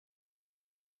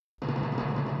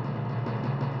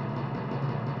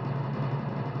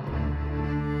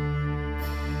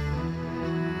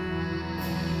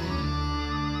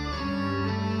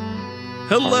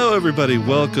Hello, everybody.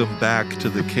 Welcome back to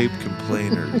the Cape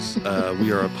Complainers.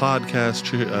 We are a podcast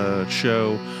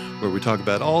show where we talk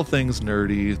about all things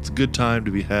nerdy. It's a good time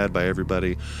to be had by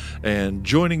everybody. And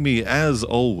joining me, as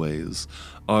always,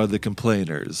 are the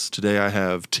complainers. Today I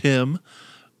have Tim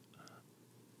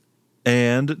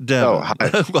and Devon. Oh,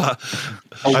 hi.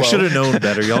 I should have known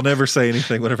better. Y'all never say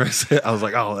anything whenever I say it. I was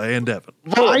like, oh, and Devon.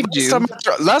 Well, I do.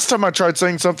 Last time I tried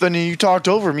saying something and you talked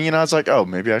over me and I was like, oh,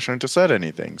 maybe I shouldn't have said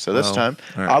anything. So this time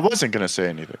I wasn't going to say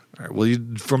anything. All right. Well,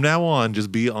 from now on,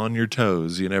 just be on your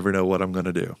toes. You never know what I'm going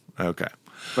to do. Okay.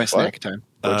 My snack time.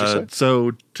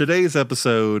 So today's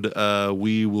episode,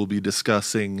 we will be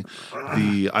discussing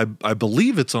I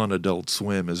believe it's on Adult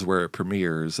Swim is where it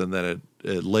premieres, and then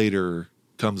it later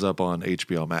comes up on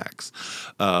HBO Max.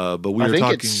 But I think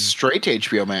talking it's straight to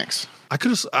HBO Max. I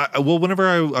could have, whenever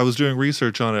I was doing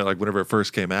research on it, like whenever it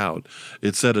first came out,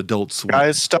 it said Adult Swim.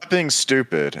 Guys, stop being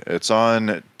stupid. It's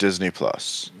on Disney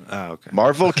Plus. Oh, okay.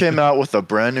 Marvel came out with a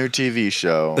brand new TV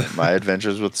show, My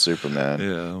Adventures with Superman.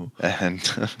 Yeah. And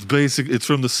it's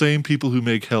from the same people who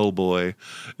make Hellboy.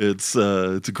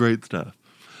 It's great stuff.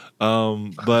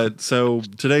 But so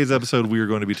today's episode, we are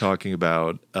going to be talking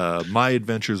about My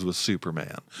Adventures with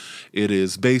Superman. It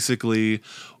is basically,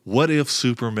 what if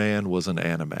Superman was an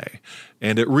anime?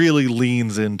 And it really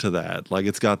leans into that. Like,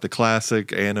 it's got the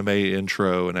classic anime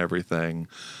intro and everything.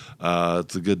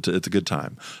 It's a good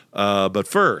time. But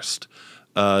first,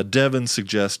 Devon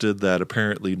suggested that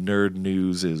apparently nerd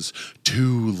news is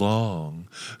too long,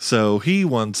 so he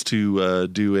wants to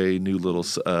do a new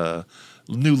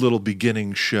little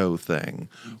beginning show thing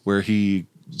where he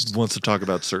wants to talk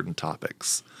about certain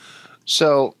topics.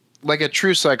 So, like a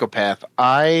true psychopath,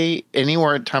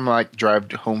 anywhere time I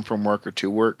drive home from work or to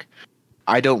work,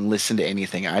 I don't listen to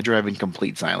anything. I drive in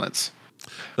complete silence.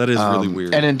 That is really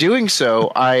weird. And in doing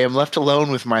so, I am left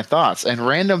alone with my thoughts, and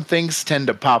random things tend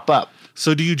to pop up.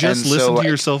 So do you just listen to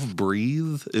yourself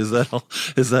breathe? Is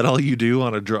that all you do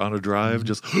on a drive?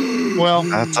 Just well,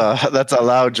 that's a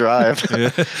loud drive.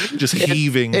 Just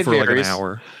heaving it for varies. like an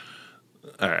hour.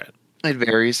 All right. It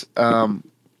varies.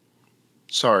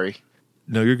 Sorry.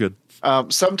 No, you're good.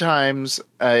 Sometimes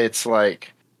it's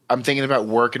like I'm thinking about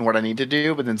work and what I need to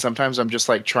do, but then sometimes I'm just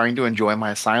like trying to enjoy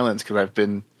my silence because I've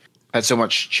had so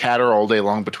much chatter all day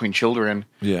long between children.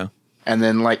 Yeah. And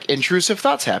then like intrusive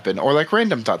thoughts happen or like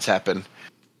random thoughts happen.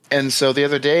 And so the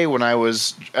other day when I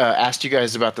was asked you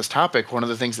guys about this topic, one of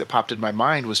the things that popped in my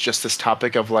mind was just this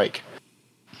topic of like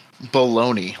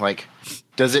baloney. Like,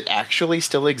 does it actually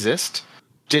still exist?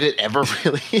 Did it ever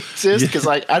really exist? Because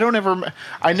like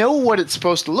I know what it's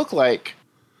supposed to look like,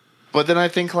 but then I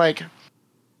think like,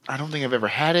 I don't think I've ever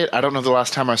had it. I don't know the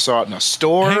last time I saw it in a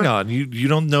store. Hang on, you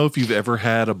don't know if you've ever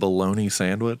had a bologna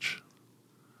sandwich?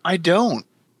 I don't.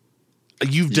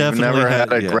 You've definitely never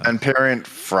had a grandparent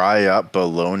fry up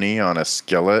bologna on a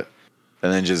skillet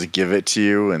and then just give it to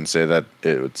you and say that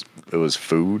it was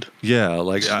food? Yeah,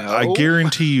 like No. I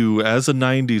guarantee you, as a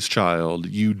 90s child,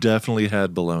 you definitely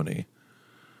had bologna.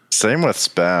 Same with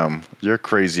Spam. You're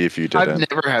crazy if you didn't. I've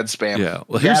never had Spam. Yeah,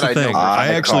 well, here's the thing.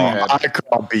 I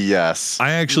call BS.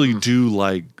 I actually do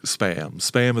like Spam.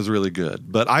 Spam is really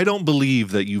good, but I don't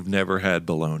believe that you've never had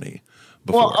bologna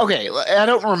before. Well, okay, I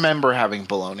don't remember having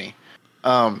bologna.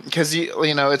 Because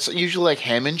you know it's usually like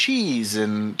ham and cheese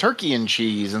and turkey and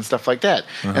cheese and stuff like that.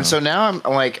 Uh-huh. And so now I'm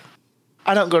like,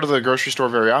 I don't go to the grocery store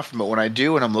very often, but when I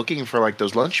do and I'm looking for like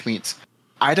those lunch meats,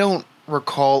 I don't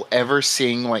recall ever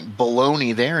seeing like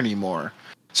bologna there anymore.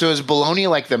 So is bologna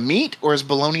like the meat or is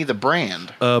bologna the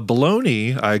brand?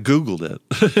 Bologna, I Googled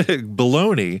it.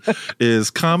 Bologna is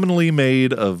commonly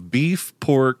made of beef,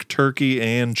 pork, turkey,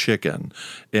 and chicken,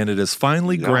 and it is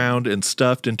finely ground and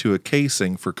stuffed into a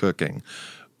casing for cooking.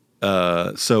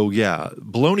 So yeah,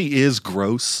 bologna is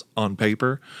gross on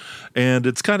paper, and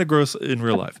it's kind of gross in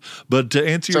real life. But to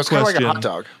answer your question, kind of like a hot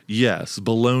dog. Yes,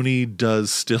 bologna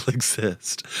does still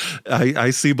exist.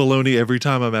 I see bologna every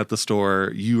time I'm at the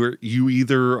store. You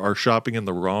either are shopping in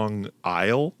the wrong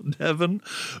aisle, Devon,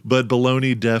 but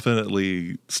bologna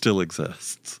definitely still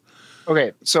exists.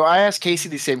 Okay, so I asked Casey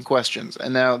these same questions,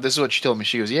 and now this is what she told me.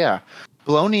 She goes, "Yeah,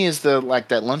 bologna is that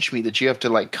lunch meat that you have to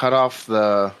like cut off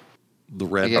the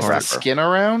red the skin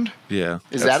around." Yeah,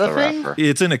 is that a thing? Wrapper.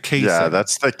 It's in a casing. Yeah,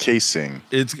 that's the casing.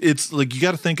 It's like you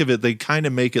got to think of it. They kind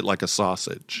of make it like a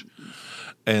sausage,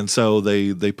 and so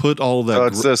they put all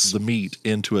that the meat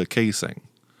into a casing.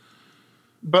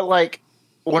 But like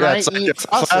when I eat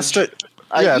sausage,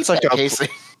 it's like a casing.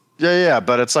 Yeah,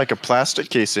 but it's like a plastic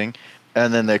casing,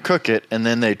 and then they cook it, and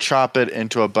then they chop it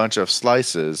into a bunch of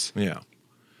slices. Yeah.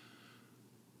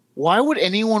 Why would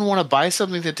anyone want to buy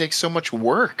something that takes so much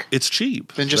work It's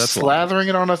cheap. than just That's why. slathering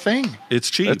it on a thing? It's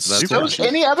cheap. That's That's super why. So is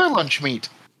any other lunch meat.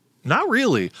 Not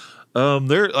really.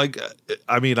 They're like,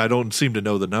 I mean, I don't seem to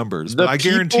know the numbers, but The I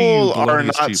guarantee you people are bologna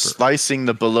is not cheaper. slicing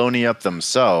the bologna up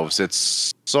themselves.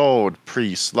 It's sold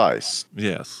pre-sliced.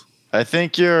 Yes. I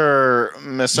think you're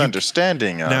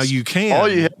misunderstanding us. Now you can. All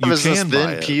you have You is this can buy thin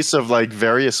it. piece of like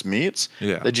various meats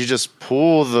Yeah. that you just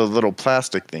pull the little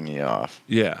plastic thingy off.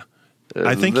 Yeah. It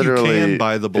I think you literally can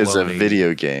buy the It's a bologna.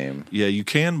 video game. Yeah, you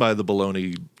can buy the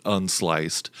bologna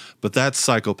unsliced, but that's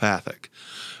psychopathic.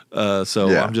 So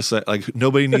Yeah. I'm just saying, like,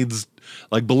 nobody needs,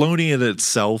 like, bologna in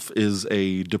itself is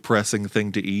a depressing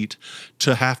thing to eat.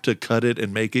 To have to cut it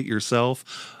and make it yourself,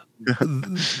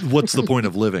 what's the point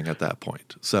of living at that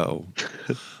point? So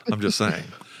I'm just saying.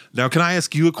 Now, can I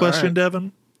ask you a question, right.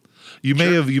 Devin? You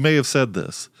may have said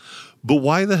this, but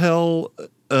why the hell?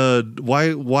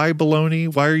 Why bologna?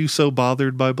 Why are you so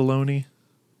bothered by bologna?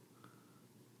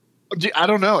 I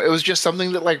don't know. It was just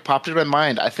something that like popped in my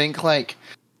mind. I think like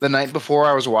the night before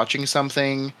I was watching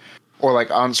something or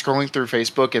like on scrolling through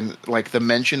Facebook and like the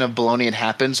mention of bologna had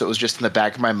happened. So it was just in the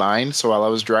back of my mind. So while I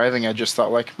was driving, I just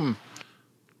thought like,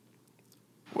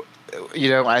 you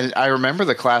know, I remember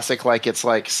the classic, like it's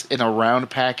like in a round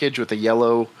package with a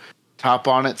yellow top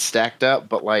on it stacked up,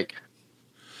 but like,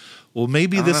 Well,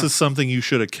 maybe don't this know. is something you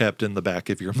should have kept in the back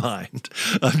of your mind.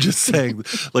 I'm just saying,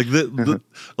 like,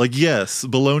 like, yes,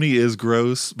 bologna is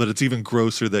gross, but it's even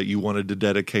grosser that you wanted to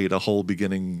dedicate a whole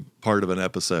beginning part of an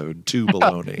episode to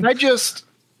bologna. I just,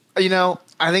 you know,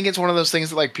 I think it's one of those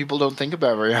things that like people don't think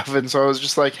about very often. So I was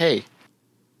just like, hey,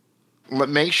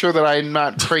 make sure that I'm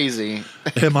not crazy.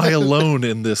 Am I alone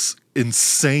in this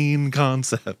insane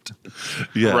concept?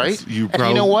 Yes, Right? You And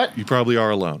you know what? You probably are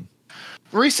alone.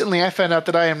 Recently, I found out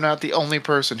that I am not the only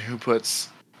person who puts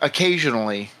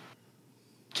occasionally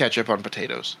ketchup on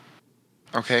potatoes.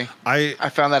 Okay, I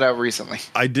found that out recently.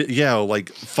 I did, yeah.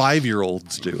 Like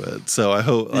 5-year-olds do it, so I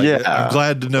hope. Like, Yeah, I'm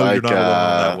glad to know you're not alone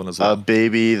on that one as well. A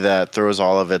baby that throws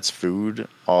all of its food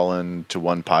all into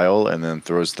one pile and then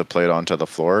throws the plate onto the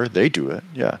floor. They do it.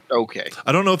 Yeah. Okay,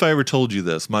 I don't know if I ever told you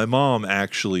this. My mom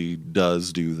actually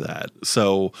does do that.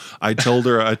 So I told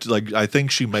her, I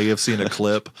think she may have seen a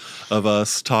clip of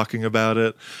us talking about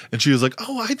it, and she was like,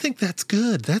 "Oh, I think that's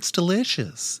good. That's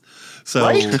delicious." So.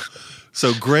 Right?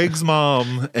 So Greg's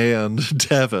mom and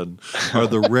Devin are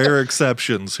the rare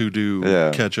exceptions who do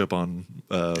Yeah. ketchup on.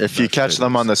 If you catch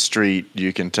them on the street,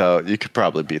 you can tell. You could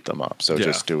probably beat them up. So Yeah.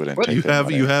 just do it. And What? take you their have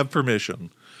money. you have permission.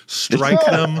 Strike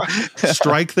them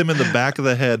in the back of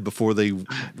the head before they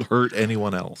hurt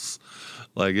anyone else.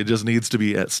 Like it just needs to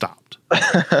be stopped. All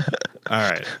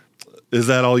right, is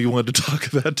that all you wanted to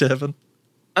talk about, Devin?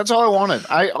 that's all I wanted.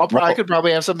 I could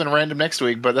probably have something random next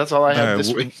week, but that's all I have All right,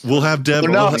 this week. we'll have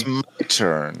Devin. Well, now we'll it's ha- my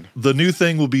turn. the new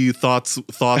thing will be thoughts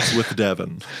with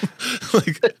Devin.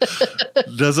 Like,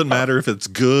 doesn't matter if it's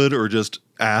good or just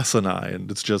asinine.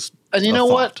 It's just And you a know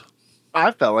what? thought.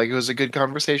 I felt like it was a good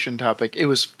conversation topic. It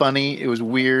was funny. It was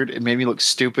weird. It made me look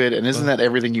stupid. And isn't that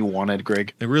everything you wanted,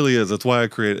 Greg? It really is. That's why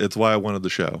It's why I wanted the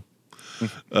show.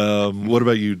 What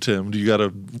about you, Tim? Do you got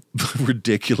a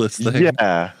ridiculous thing?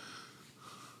 Yeah.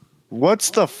 What's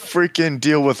the freaking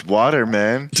deal with water,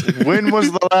 man? When was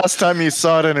the last time you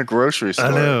saw it in a grocery store?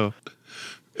 I know.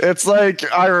 It's like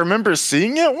I remember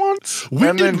seeing it once, When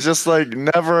and then did- just like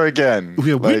never again.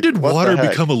 Yeah, when Like, did what the water heck?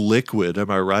 become a liquid?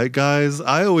 Am I right, guys?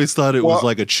 I always thought it was Well-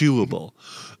 like a chewable.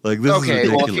 Like this is Okay,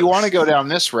 ridiculous. well, if you want to go down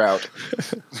this route,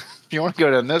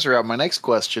 my next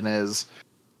question is,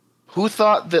 who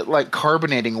thought that like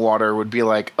carbonating water would be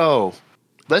like, oh,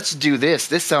 let's do this.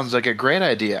 This sounds like a great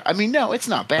idea. I mean, no, it's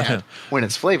not bad when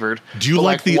it's flavored. Do you but,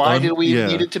 like the why un- did we yeah.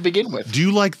 need it to begin with? Do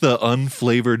you like the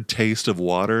unflavored taste of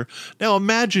water? Now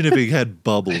imagine if it had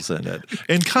bubbles in it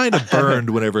and kind of burned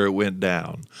whenever it went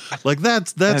down. Like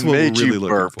that's And what we're made you really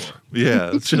looking burp. for.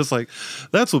 Yeah, it's just like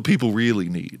that's what people really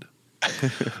need.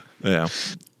 Yeah.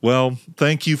 Well,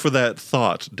 thank you for that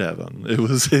thought, Devin.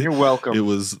 You're welcome. It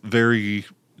was very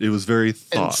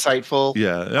thought. Insightful.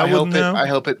 Yeah, I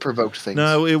hope it provoked things.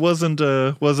 No, it wasn't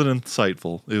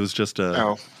insightful. It was just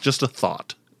a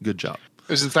thought. Good job. It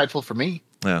was insightful for me.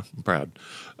 Yeah, I'm proud.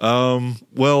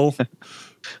 Well,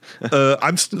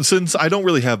 since I don't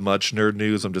really have much nerd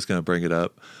news, I'm just going to bring it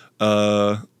up.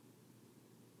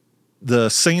 The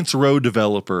Saints Row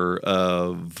developer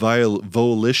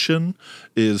Volition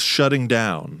is shutting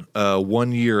down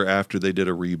 1 year after they did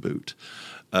a reboot,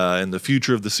 and the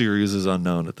future of the series is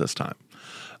unknown at this time.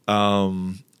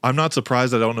 I'm not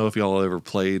surprised. I don't know if y'all ever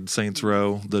played Saints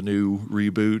Row, the new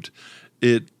reboot.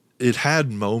 It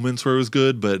had moments where it was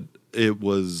good, but it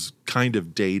was kind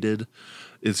of dated.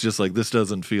 it's just like this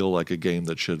doesn't feel like a game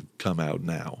that should come out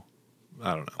now.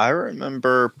 I don't know. I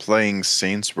remember playing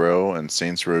Saints Row and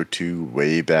Saints Row 2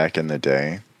 way back in the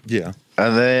day. Yeah.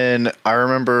 And then I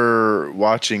remember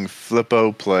watching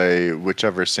Flippo play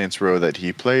whichever Saints Row that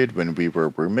he played when we were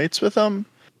roommates with him.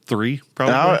 3,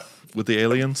 probably, with the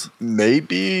aliens.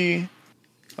 Maybe.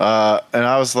 And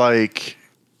I was like,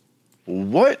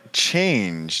 what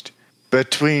changed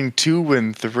between 2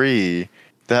 and 3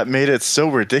 that made it so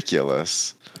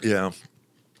ridiculous? Yeah.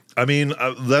 I mean,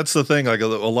 that's the thing. Like a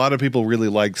lot of people really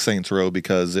like Saints Row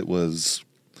because it was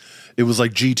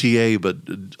like GTA, but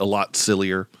a lot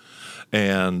sillier.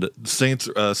 And Saints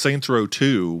Row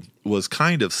 2 was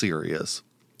kind of serious,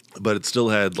 but it still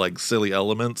had like silly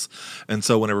elements. And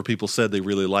so whenever people said they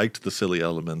really liked the silly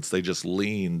elements, they just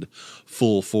leaned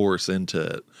full force into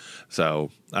it.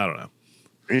 So I don't know.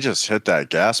 He just hit that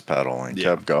gas pedal and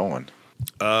kept going.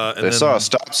 They saw a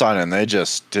stop sign and they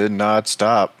just did not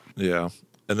stop. Yeah.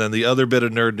 And then the other bit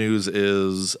of nerd news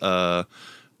is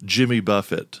Jimmy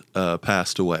Buffett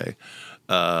passed away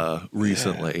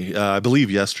recently. I believe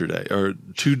yesterday or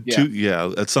two.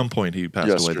 At some point he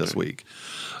passed away this week.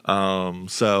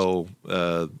 So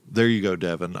there you go,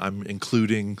 Devin. I'm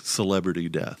including celebrity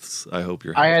deaths. I hope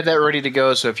you're happy. I had that ready to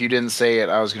go, so if you didn't say it,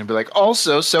 I was going to be like,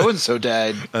 also, so-and-so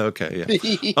died. Okay,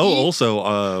 yeah.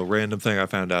 Also, random thing I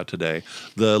found out today.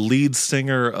 The lead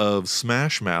singer of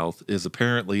Smash Mouth is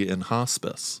apparently in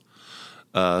hospice.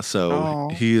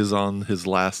 He is on his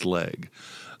last leg.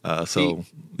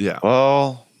 Yeah.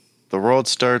 Well, the world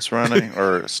starts running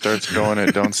or starts going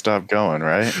and don't stop going,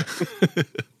 right?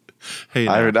 Hey,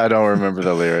 I don't remember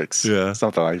the lyrics. Yeah.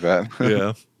 Something like that.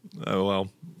 Yeah. Oh,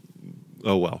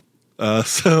 well.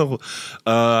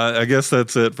 I guess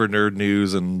that's it for nerd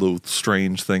news and the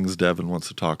strange things Devin wants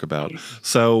to talk about.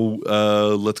 So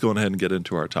let's go ahead and get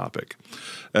into our topic.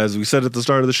 As we said at the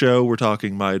start of the show, we're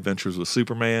talking My Adventures with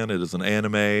Superman. It is an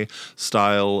anime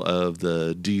style of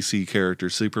the DC character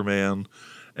Superman,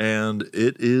 and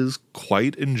it is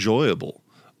quite enjoyable.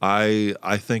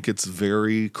 I think it's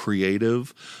very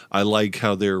creative. I like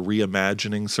how they're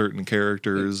reimagining certain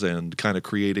characters and kind of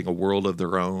creating a world of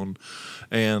their own,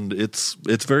 and it's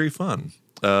very fun.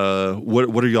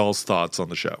 What are y'all's thoughts on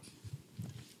the show?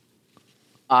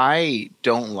 I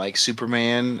don't like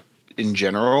Superman in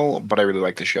general, but I really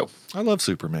like the show. I love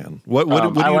Superman. What do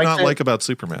you not like about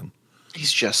Superman?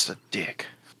 He's just a dick.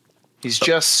 He's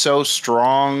just so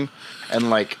strong and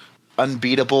like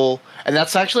unbeatable. And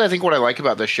that's actually, I think, what I like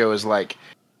about this show is like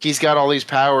he's got all these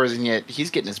powers and yet he's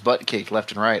getting his butt kicked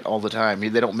left and right all the time.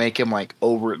 They don't make him like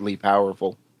overtly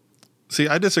powerful. See,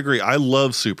 I disagree. I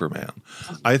love Superman.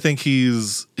 I think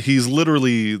he's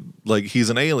literally like he's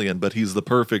an alien, but he's the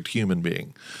perfect human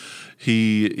being.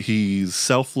 He's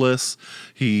selfless.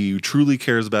 He truly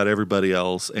cares about everybody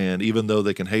else, and even though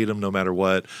they can hate him no matter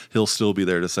what, he'll still be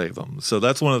there to save them. So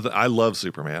that's one of the. I love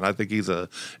Superman. I think he's a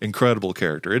incredible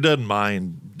character. It doesn't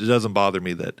bother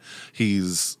me that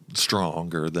he's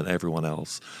stronger than everyone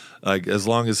else. Like as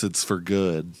long as it's for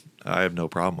good, I have no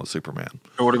problem with Superman.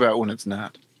 Or what about when it's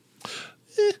not?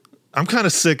 I'm kind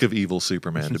of sick of evil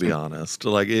Superman, to be honest.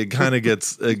 Like it kind of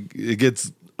gets it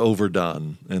gets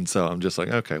overdone, and so I'm just like,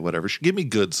 okay, whatever. Give me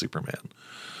good Superman.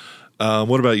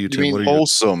 What about you, Tim? You mean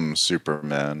wholesome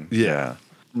Superman? Yeah.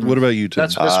 What about you, Tim?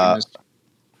 That's Christmas.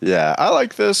 Yeah, I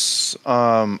like this.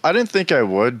 I didn't think I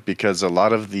would because a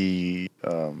lot of the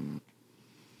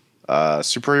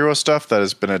superhero stuff that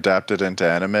has been adapted into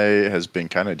anime has been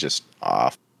kind of just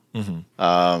off.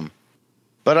 Mm-hmm.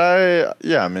 But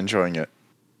I'm enjoying it.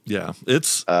 Yeah,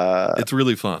 it's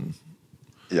really fun.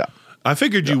 Yeah. I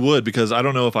figured you would because I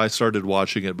don't know if I started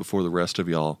watching it before the rest of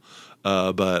y'all,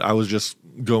 but I was just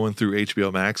going through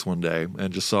HBO Max one day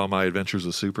and just saw My Adventures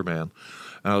with Superman.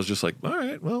 And I was just like, all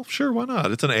right, well, sure, why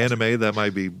not? It's an anime that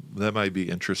might be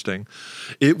interesting.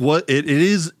 It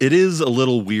is a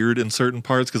little weird in certain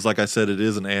parts because, like I said, it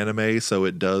is an anime, so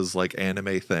it does like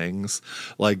anime things.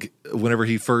 Like whenever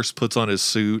he first puts on his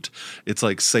suit, it's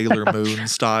like Sailor Moon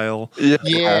style.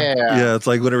 Yeah. It's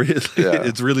like whenever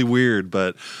it's really weird,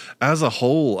 but as a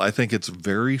whole, I think it's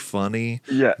very funny.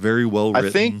 Yeah, very well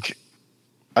written.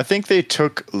 I think they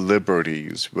took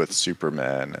liberties with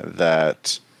Superman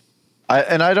that.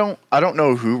 I don't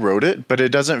know who wrote it, but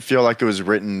it doesn't feel like it was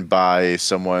written by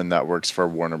someone that works for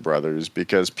Warner Brothers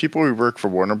because people who work for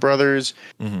Warner Brothers,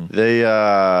 they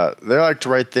like to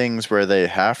write things where they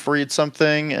half read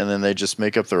something and then they just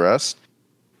make up the rest.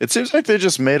 It seems like they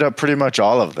just made up pretty much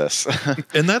all of this.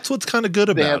 And that's what's kind of good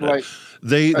They about had it. like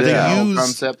They use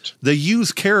concept. they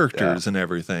use characters and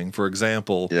everything. For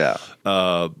example,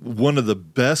 one of the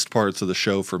best parts of the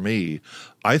show for me,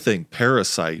 I think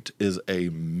Parasite is a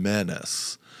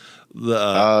menace.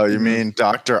 You mean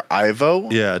Dr. Ivo?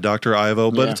 Yeah, Dr. Ivo,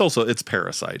 but it's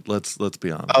Parasite. Let's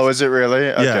be honest. Oh, is it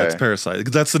really? Okay. Yeah, it's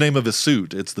Parasite. That's the name of his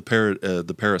suit. It's the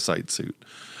Parasite suit.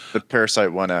 The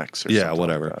Parasite 1X. Or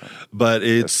whatever. Like that. But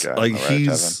it's guy, like right,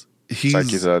 he's like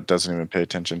he doesn't even pay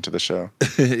attention to the show.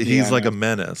 He's like a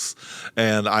menace,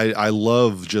 and I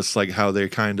love just like how they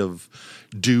kind of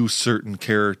do certain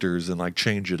characters and like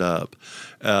change it up.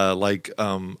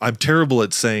 I'm terrible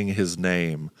at saying his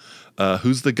name.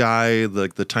 Who's the guy,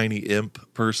 like the tiny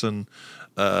imp person?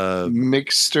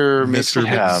 Mr.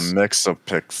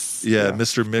 Mixelpix. Yeah,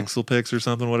 Mr. Mixelpix or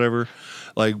something, whatever.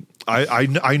 Like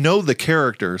I know the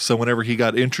character, so whenever he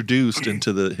got introduced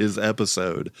into his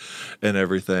episode and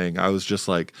everything, I was just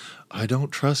like, I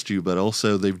don't trust you, but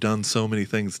also they've done so many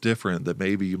things different that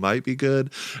maybe you might be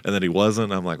good. And then he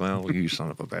wasn't. I'm like, well, you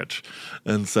son of a bitch.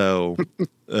 And so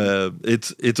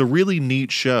it's a really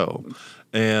neat show,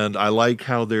 and I like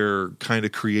how they're kind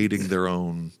of creating their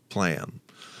own plan.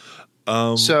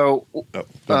 One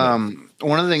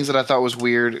of the things that I thought was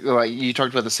weird, like you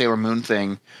talked about the Sailor Moon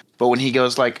thing, but when he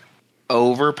goes like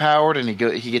overpowered and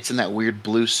he gets in that weird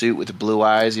blue suit with the blue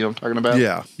eyes, you know what I'm talking about?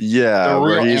 Yeah,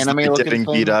 where he's like, getting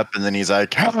beat up, and then he's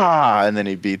like, ha! And then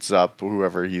he beats up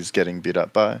whoever he's getting beat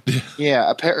up by. Yeah,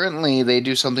 apparently they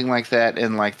do something like that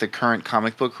in like the current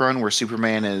comic book run where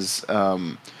Superman is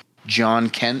John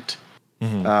Kent.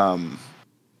 Mm-hmm.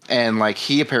 And like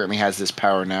he apparently has this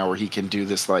power now where he can do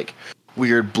this like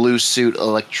weird blue suit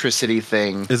electricity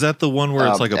thing. Is that the one where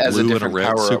it's like a blue and a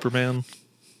red Superman?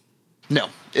 No,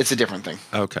 it's a different thing.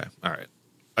 Okay, all right.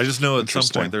 I just know at some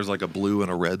point there's like a blue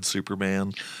and a red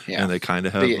Superman, and they kind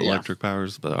of have electric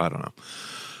powers, but I don't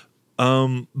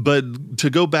know. But to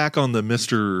go back on the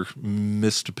Mr.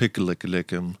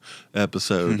 Picklickum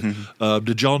episode,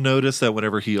 did y'all notice that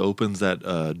whenever he opens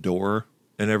that door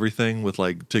and everything with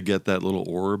like to get that little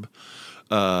orb,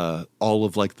 all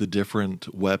of like the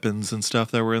different weapons and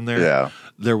stuff that were in there. Yeah.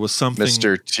 There was something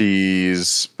Mr.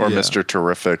 T's or Mr.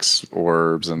 Terrific's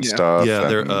orbs and stuff. Yeah,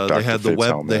 they had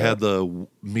they had the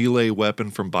melee weapon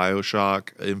from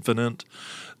BioShock Infinite.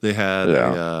 They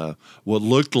had what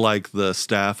looked like the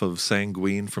staff of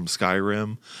Sanguine from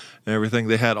Skyrim and everything.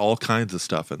 They had all kinds of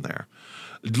stuff in there.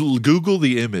 Google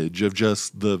the image of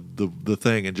just the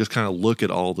thing and just kind of look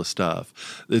at all the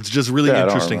stuff. It's just really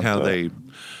interesting how they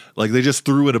just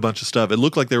threw in a bunch of stuff. It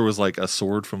looked like there was like a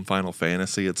sword from Final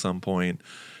Fantasy at some point.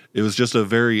 It was just a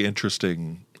very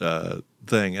interesting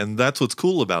thing, and that's what's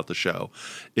cool about the show.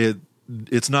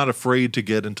 It's not afraid to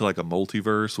get into like a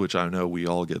multiverse, which I know we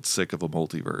all get sick of a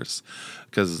multiverse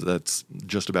because that's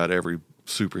just about every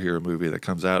superhero movie that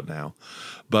comes out now.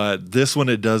 But this one,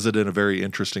 it does it in a very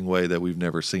interesting way that we've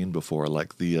never seen before,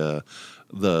 like the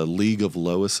League of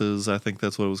Loises, I think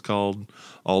that's what it was called,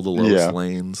 all the Lois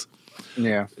Lanes.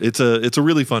 Yeah, it's a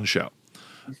really fun show.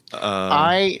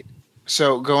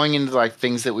 So going into like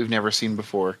things that we've never seen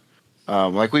before,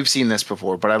 like we've seen this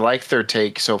before, but I like their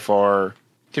take so far.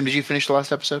 Tim, did you finish the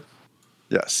last episode?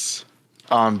 Yes.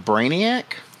 On Brainiac?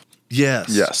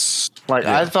 Yes. Like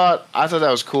I thought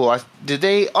that was cool. Did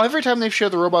they every time they've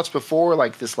showed the robots before,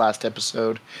 like this last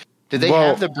episode, did they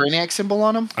have the Brainiac symbol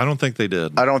on them? I don't think they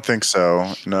did. I don't think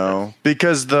so. No,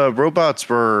 because the robots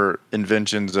were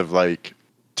inventions of like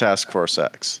Task Force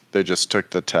X. They just took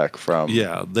the tech from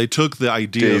they took the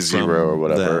idea Day from Zero or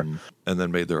whatever them and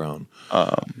then made their own.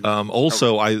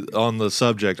 Also, on the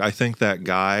subject, I think that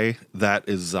guy that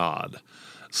is Zod.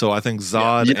 So I think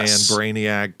Zod and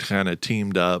Brainiac kind of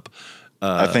teamed up.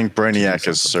 I think Brainiac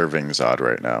is serving Zod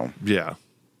right now. Yeah.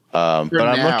 But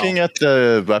I'm looking at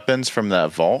the weapons from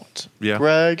that vault,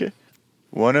 Greg.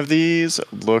 One of these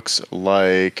looks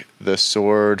like the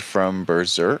sword from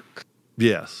Berserk.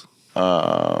 Yes.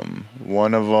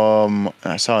 One of them,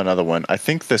 I saw another one. I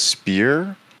think the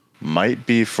spear might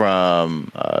be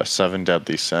from Seven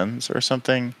Deadly Sins or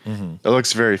something. Mm-hmm. It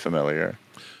looks very familiar.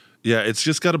 Yeah, it's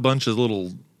just got a bunch of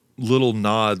little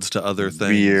nods to other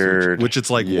things. Weird. Which it's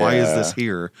like, why is this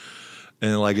here?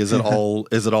 And like, is it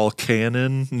all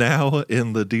canon now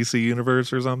in the DC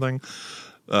universe or something?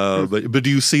 But do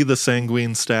you see the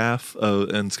Sanguine staff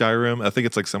in Skyrim? I think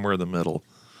it's like somewhere in the middle.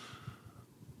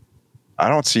 I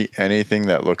don't see anything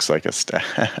that looks like a staff.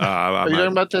 Are you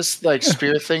talking about this like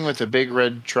spear thing with a big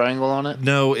red triangle on it?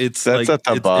 No, that's like at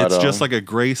the bottom. It's just like a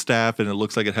gray staff, and it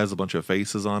looks like it has a bunch of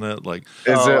faces on it. Like,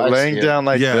 is it laying down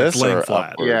like this? It's laying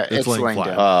flat. Upward? Yeah, it's laying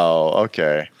flat. Oh,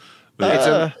 okay.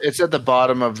 It's at the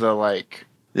bottom of the like.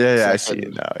 Yeah, I see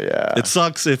it now. Yeah, it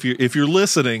sucks if you're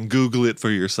listening. Google it for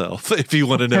yourself if you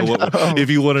want to know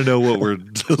what we're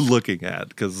looking at,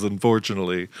 because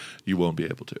unfortunately you won't be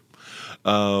able to.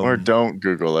 Or don't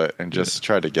Google it and just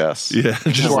try to guess. Yeah,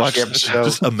 just watch the show.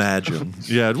 Just imagine.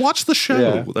 Yeah, watch the show.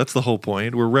 Yeah. That's the whole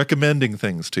point. We're recommending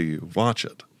things to you. Watch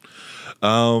it.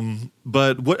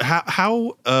 But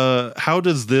how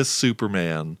does this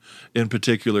Superman in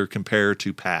particular compare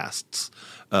to past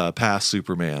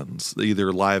Supermans,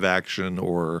 either live action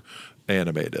or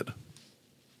animated?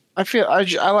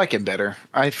 I like him better.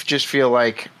 I just feel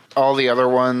like all the other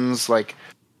ones, like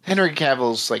Henry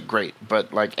Cavill's like great,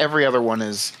 but like every other one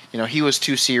is, he was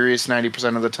too serious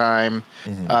 90% of the time.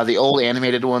 Mm-hmm. The old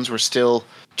animated ones were still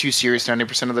too serious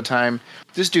 90% of the time.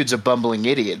 This dude's a bumbling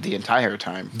idiot the entire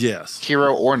time. Yes.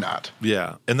 Hero or not.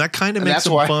 Yeah. And that kind of makes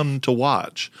him fun to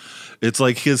watch. It's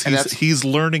like he's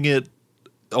learning it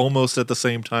almost at the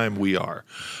same time we are.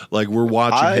 Like we're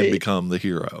watching him become the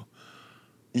hero.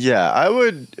 Yeah, I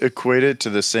would equate it to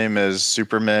the same as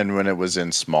Superman when it was in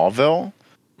Smallville.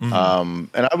 Mm-hmm.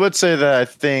 And I would say that I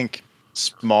think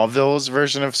Smallville's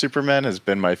version of Superman has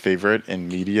been my favorite in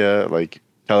media, like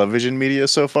television media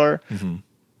so far.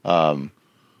 Mm-hmm.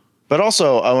 But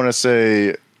also I want to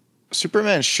say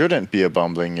Superman shouldn't be a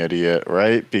bumbling idiot,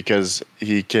 right? Because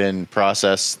he can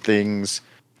process things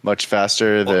much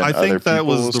faster than other people. I think that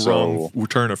was the wrong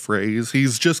turn of phrase.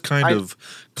 He's just kind of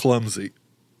clumsy.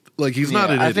 Like he's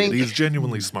not an idiot. He's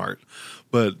genuinely smart.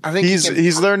 But I think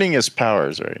he's learning his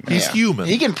powers right now. He's human.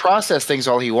 He can process things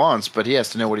all he wants, but he has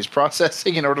to know what he's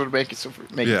processing in order to make it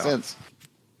sense.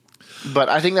 But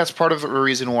I think that's part of the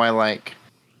reason why like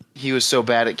he was so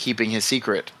bad at keeping his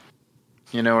secret.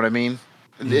 You know what I mean?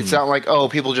 Mm. It's not like,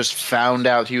 people just found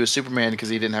out he was Superman because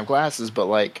he didn't have glasses, but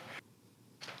like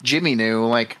Jimmy knew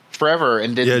like forever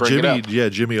and didn't bring it up. Yeah,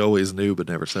 Jimmy always knew but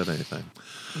never said anything.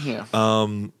 Yeah.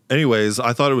 Anyways,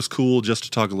 I thought it was cool just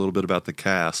to talk a little bit about the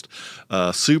cast.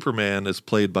 Superman is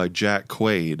played by Jack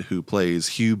Quaid, who plays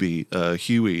Huey. I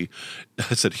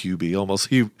said Hubie, almost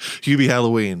Hubie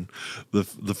Halloween,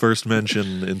 the first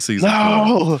mention in season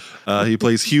 4. He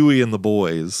plays Huey in The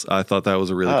Boys. I thought that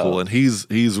was really cool, and he's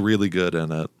really good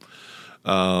in it.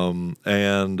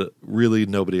 And really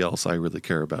nobody else I really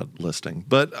care about listing.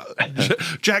 But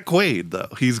Jack Quaid, though,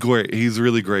 he's great. He's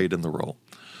really great in the role.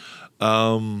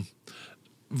 To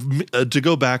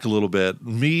go back a little bit,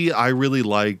 I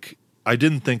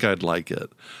didn't think I'd like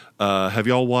it. Have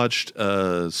y'all watched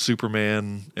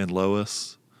Superman and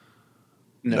Lois?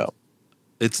 No.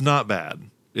 It's not bad.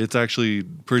 It's actually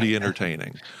pretty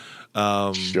entertaining.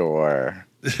 Sure.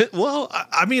 Well,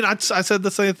 I mean, I said the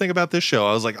same thing about this show.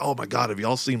 I was like, oh my God, have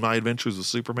y'all seen My Adventures with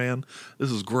Superman? This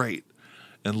is great.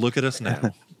 And look at us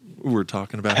now. We're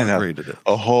talking about how great it is.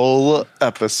 A whole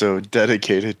episode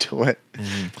dedicated to it.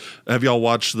 Mm-hmm. Have y'all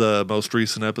watched the most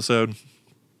recent episode?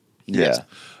 Yeah.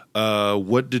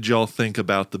 What did y'all think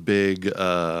about the big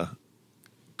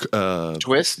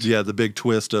twist? Yeah, the big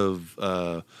twist of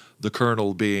the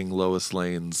Colonel being Lois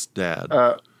Lane's dad.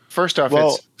 First off,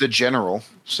 it's the General.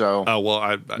 So,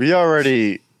 we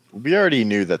already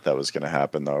knew that was going to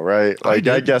happen, though, right? Like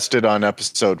I guessed it on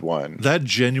episode 1. That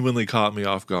genuinely caught me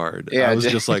off guard. Yeah, I was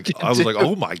just like,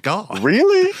 oh my God,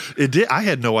 really? It did. I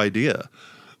had no idea,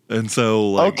 and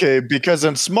so because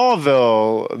in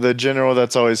Smallville, the general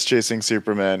that's always chasing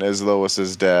Superman is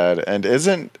Lois's dad, and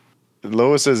isn't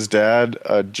Lois's dad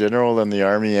a general in the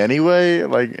army anyway,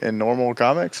 like in normal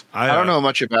comics? I don't know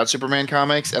much about Superman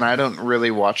comics, and I don't really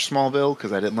watch Smallville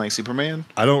because I didn't like Superman.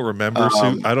 I don't remember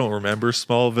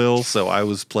Smallville, so I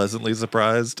was pleasantly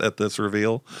surprised at this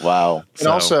reveal. Wow. And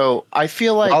also, I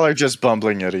feel like y'all are just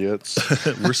bumbling idiots.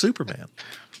 We're Superman.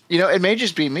 It may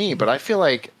just be me, but I feel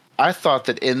like I thought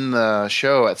that in the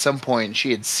show at some point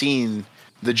she had seen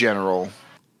the General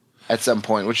at some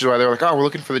point, which is why they were like, we're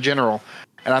looking for the General.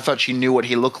 And I thought she knew what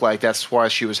he looked like. That's why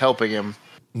she was helping him.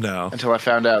 No. Until I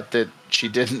found out that she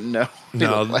didn't know.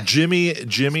 No, like.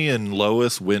 Jimmy and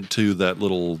Lois went to that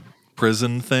little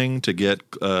prison thing to get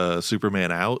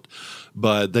Superman out,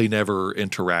 but they never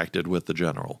interacted with the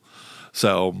General.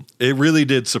 So it really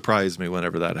did surprise me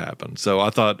whenever that happened. So I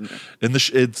thought,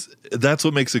 that's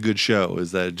what makes a good show,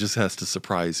 is that it just has to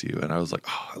surprise you. And I was like,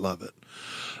 I love it.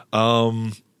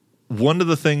 One of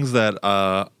the things that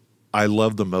I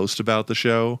love the most about the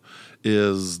show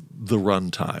is the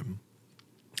runtime.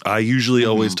 I usually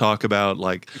always talk about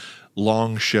like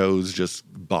long shows just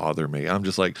bother me. I'm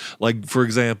just like for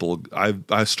example,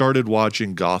 I started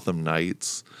watching Gotham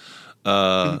Knights,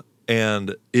 and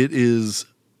it is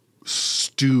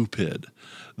stupid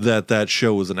that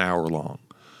show was an hour long.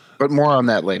 But more on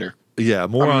that later. Yeah,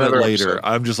 more on it another later. episode.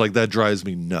 I'm just like, that drives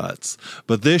me nuts.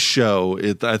 But this show,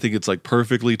 I think it's like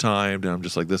perfectly timed, and I'm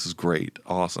just like, this is great,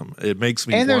 awesome. It makes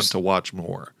me want to watch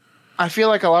more. I feel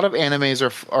like a lot of animes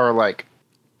are like,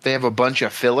 they have a bunch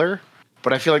of filler,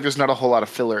 but I feel like there's not a whole lot of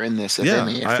filler in this. If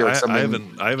any, I feel like I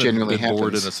haven't genuinely been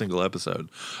bored happens. in a single episode.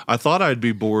 I thought I'd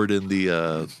be bored in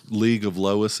the League of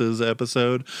Lois's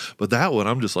episode, but that one,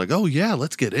 I'm just like, oh yeah,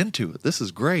 let's get into it. This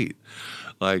is great.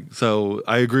 Like, so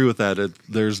I agree with that.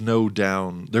 There's no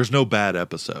bad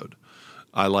episode.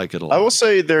 I like it a lot. I will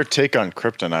say their take on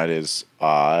kryptonite is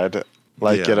odd.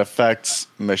 Like, Yeah. it affects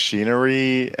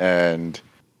machinery and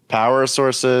power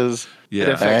sources. It Yeah,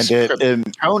 affects And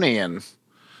Kryptonian.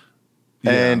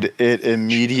 and it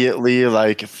immediately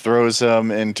like throws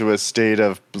him into a state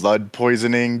of blood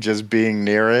poisoning just being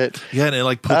near it. yeah, and it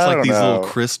like puts I like don't these little know.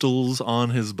 crystals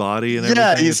on his body and Yeah,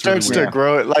 everything. he It's really starts weird. to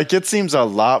grow it. Like, it seems a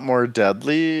lot more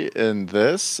deadly in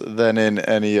this than in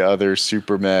any other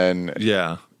Superman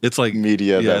Yeah, it's like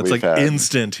media yeah, that it's we've like had.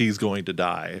 instant. He's going to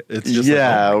die. It's just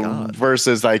Yeah, like, oh my God.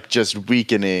 versus like just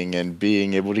weakening and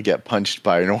being able to get punched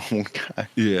by a normal guy.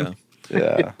 Yeah.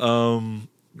 Yeah.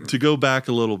 To go back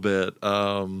a little bit,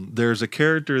 there's a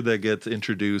character that gets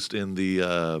introduced in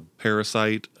the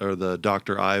Parasite or the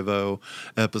Dr. Ivo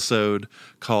episode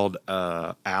called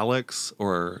Alex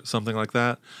or something like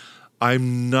that.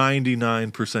 I'm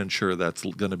 99% sure that's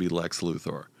going to be Lex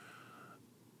Luthor.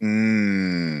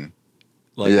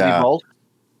 Like, Yeah. Evolved?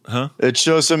 Huh? It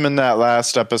shows him in that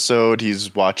last episode.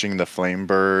 He's watching the flame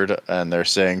bird, and they're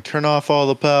saying, "Turn off all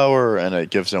the power," and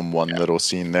it gives him one little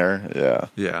scene there. Yeah,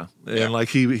 Yeah. And like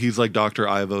he's like Dr.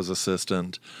 Ivo's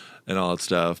assistant and all that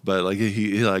stuff. But like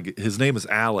he like his name is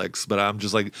Alex, but I'm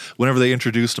just like, whenever they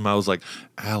introduced him, I was like,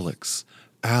 Alex,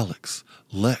 Lex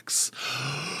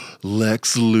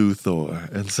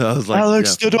Luthor. And so I was like,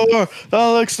 Alex yeah. the door,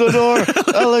 Alex the door,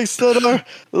 Alex the door,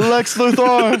 Lex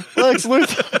Luthor, Lex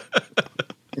Luthor.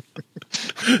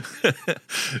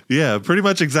 Yeah, pretty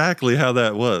much exactly how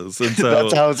that was. And so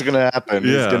That's how it's gonna happen.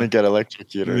 Yeah. He's gonna get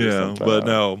electrocuted. or yeah, something. but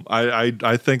no,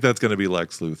 I think that's going to be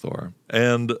Lex Luthor.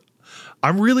 And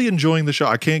I'm really enjoying the show.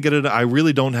 I can't get it. I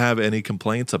really don't have any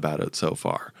complaints about it so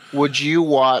far. Would you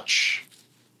watch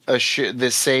the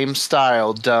same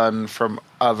style done from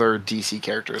other DC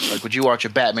characters? Like, would you watch a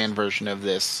Batman version of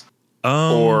this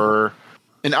or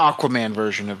an Aquaman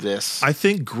version of this? I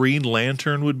think Green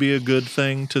Lantern would be a good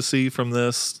thing to see from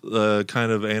this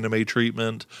kind of anime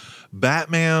treatment.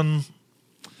 Batman,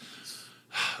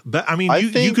 I mean,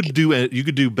 you could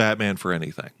do Batman for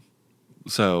anything.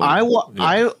 So I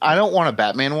yeah. I don't want a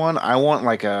Batman one. I want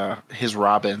like his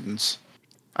Robins.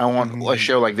 I want a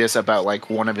show like this about like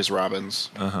one of his Robins.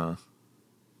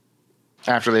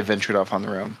 After they ventured off on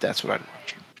their own, that's what I'd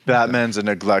watch. Batman's a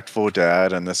neglectful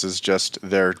dad, and this is just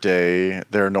their day,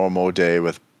 their normal day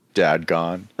with dad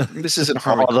gone. This isn't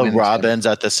Harley All the Quinn's Robins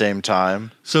at the same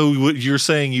time. So you're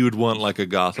saying you would want like a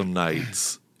Gotham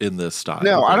Knights in this style?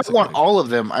 No, I don't want basically. all of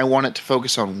them. I want it to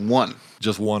focus on one.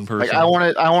 Just one person. Like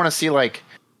I want to see like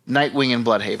Nightwing in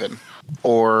Bloodhaven,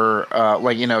 or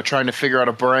like trying to figure out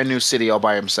a brand new city all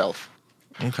by himself.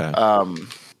 Okay.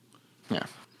 Yeah,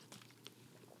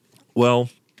 Well,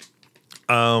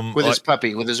 with his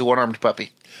puppy, with his one-armed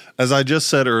puppy. as I just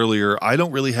said earlier, I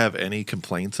don't really have any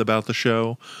complaints about the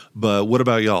show. But what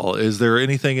about y'all? Is there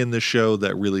anything in this show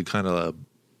that really kind of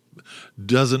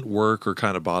doesn't work or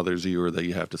kind of bothers you, or that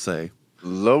you have to say?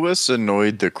 Lois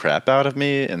annoyed the crap out of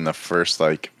me in the first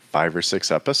like 5 or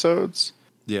 6 episodes.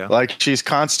 Yeah. Like, she's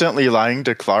constantly lying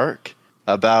to Clark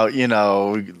about,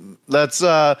 we're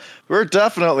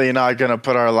definitely not going to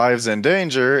put our lives in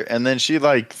danger. And then she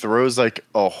like throws like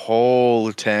a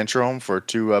whole tantrum for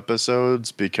 2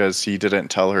 episodes because he didn't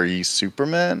tell her he's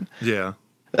Superman. Yeah.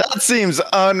 That seems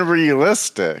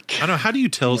unrealistic. I don't know. How do you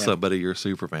tell somebody you're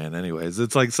Superman anyways?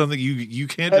 It's like something you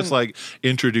can't just like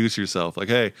introduce yourself. Like,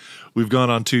 hey, we've gone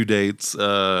on 2 dates.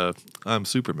 I'm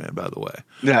Superman, by the way.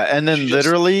 Yeah, and then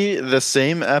literally the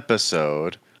same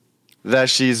episode that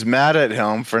she's mad at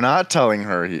him for not telling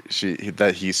her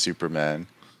that he's Superman.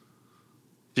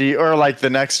 Or like the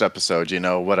next episode,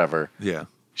 whatever. Yeah.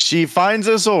 She finds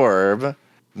this orb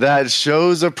that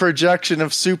shows a projection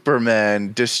of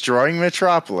Superman destroying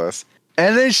Metropolis,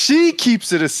 and then she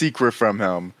keeps it a secret from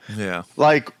him. Yeah.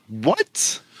 Like,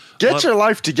 what? Get your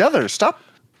life together. Stop.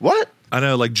 What? I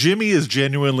know, like Jimmy is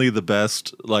genuinely the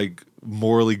best like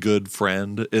morally good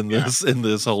friend in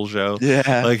this whole show.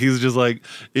 Yeah. Like he's just like,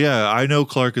 yeah, I know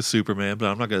Clark is Superman, but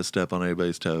I'm not gonna step on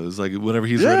anybody's toes. Like whenever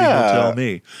he's ready, he'll tell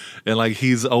me. And like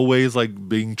he's always like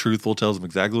being truthful, tells him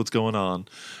exactly what's going on.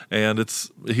 And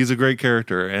he's a great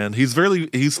character, and he's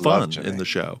fun in the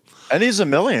show. And he's a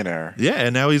millionaire. Yeah,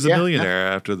 and now he's a millionaire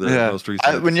after the most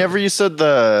recent. Whenever you said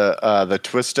the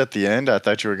twist at the end, I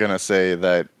thought you were gonna say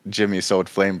that Jimmy sold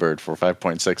Flamebird for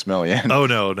 $5.6 million. Oh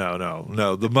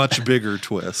no! The much bigger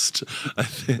twist. I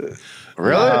think.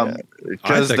 Really?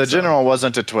 Because the general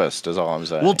wasn't a twist, is all I'm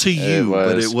saying. Well, to you,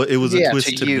 but it was a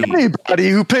twist to me.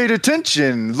 Anybody who paid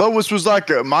attention, Lois was like,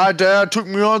 "My dad took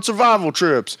me on survival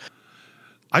trips."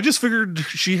 I just figured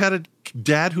she had a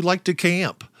dad who liked to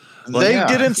camp. They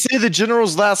didn't say the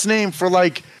general's last name for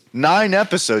like 9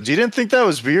 episodes. You didn't think that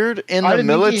was weird? In the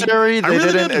military, they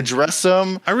didn't address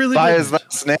him by his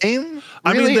last name?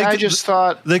 I mean, I just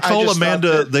thought they call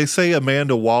Amanda. They say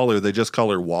Amanda Waller. They just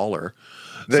call her Waller.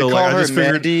 They call her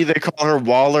Mandy. They call her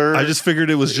Waller. I just figured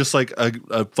it was just like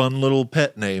a fun little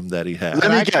pet name that he had.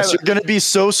 Let me guess. You're going to be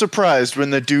so surprised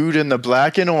when the dude in the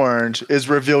black and orange is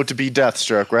revealed to be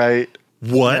Deathstroke, right?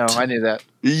 What? No, I knew that.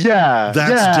 Yeah,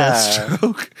 that's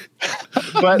Deathstroke.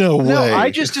 But no way.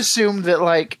 I just assumed that,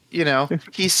 like,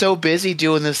 he's so busy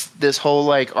doing this whole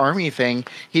like army thing,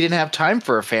 he didn't have time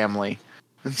for a family.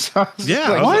 And so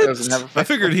I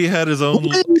figured he had his own.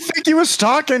 Who do you think he was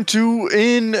talking to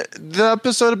in the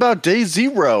episode about Day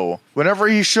Zero? Whenever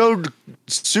he showed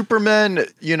Superman,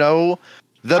 the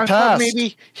I past. thought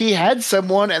maybe he had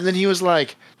someone, and then he was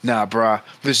like, "Nah, brah,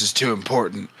 this is too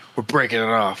important. We're breaking it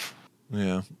off."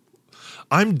 Yeah.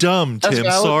 I'm dumb, Tim.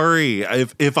 Sorry.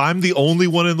 If I'm the only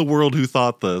one in the world who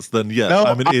thought this, then yes,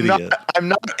 I'm an idiot. I'm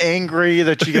not angry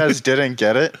that you guys didn't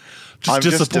get it. I'm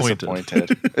disappointed.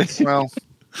 Well,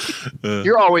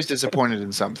 you're always disappointed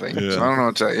in something, so I don't know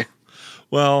what to tell you.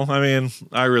 Well, I mean,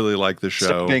 I really like the show.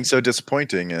 Stop being so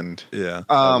disappointing, and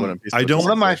I don't.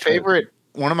 One of my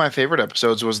favorite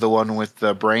episodes was the one with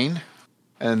the brain,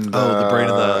 and the brain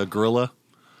of the gorilla.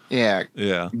 Yeah.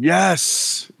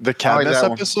 Yes, the Cadmus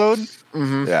episode.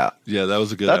 Mm-hmm. Yeah, that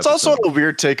was a good. That's episode. also a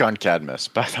weird take on Cadmus,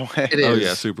 by the way. It is. Oh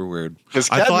yeah, super weird. Because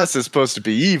Cadmus is supposed to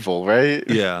be evil, right?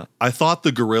 Yeah, I thought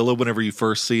the gorilla. Whenever you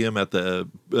first see him at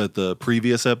the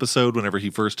previous episode, whenever he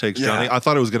first takes Johnny, I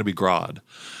thought it was going to be Grodd.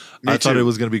 I thought it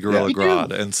was going to be Gorilla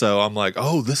Grodd, and so I'm like,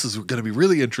 oh, this is going to be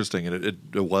really interesting, and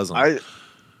it wasn't.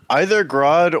 Either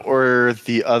Grodd or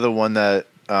the other one that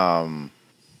the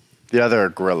other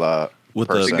gorilla. With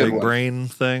the big brain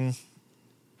thing?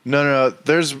 No.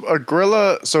 There's a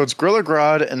gorilla. So it's Gorilla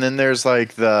Grodd, and then there's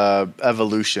like the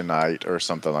Evolutionite or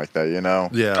something like that,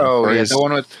 Yeah. Oh, yeah. The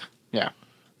one with... Yeah.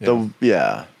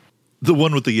 The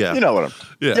one with the You know what I'm...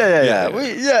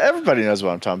 Yeah. Everybody knows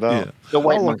what I'm talking about. Yeah. The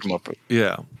white monkey.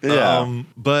 Yeah.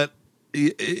 But...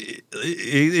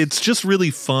 It's just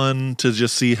really fun to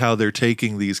just see how they're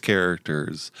taking these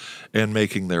characters and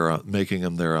making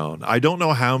them their own. I don't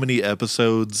know how many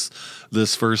episodes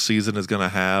this first season is going to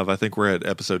have. I think we're at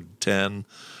episode 10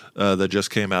 that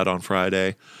just came out on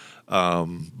Friday.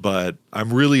 But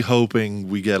I'm really hoping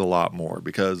we get a lot more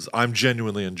because I'm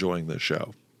genuinely enjoying this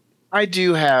show. I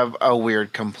do have a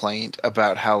weird complaint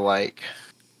about how like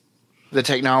the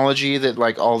technology that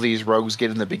like all these rogues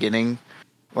get in the beginning,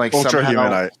 like Ultra somehow,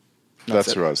 Humanite.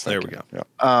 That's who I was thinking. There we go.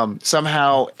 Yeah.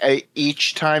 Somehow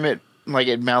each time it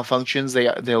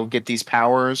malfunctions, they'll get these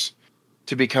powers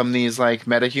to become these like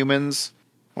metahumans.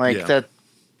 Like that,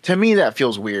 to me, that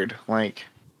feels weird. Like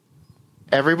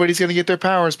everybody's gonna get their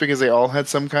powers because they all had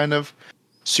some kind of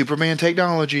Superman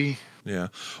technology. Yeah.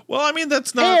 Well, I mean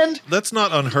that's not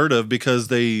unheard of because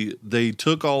they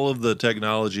took all of the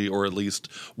technology, or at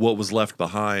least what was left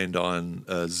behind on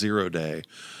Zero Day,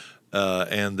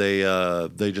 and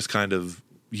they just kind of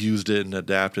used it and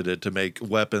adapted it to make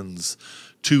weapons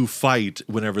to fight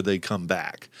whenever they come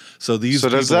back. So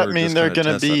does that mean they're going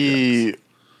to be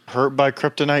hurt by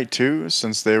kryptonite too,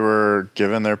 since they were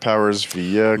given their powers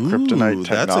via kryptonite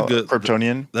technology?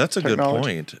 Kryptonian. That's a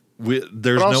technology? good point.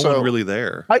 There's no one really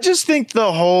there. I just think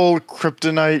the whole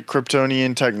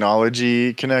Kryptonian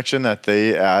technology connection that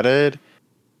they added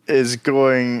it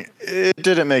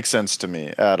didn't make sense to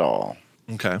me at all.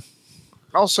 Okay.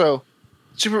 Also,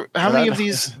 how many of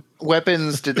these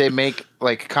weapons did they make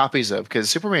like copies of?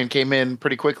 Because Superman came in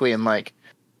pretty quickly and like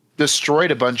destroyed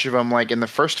a bunch of them like in the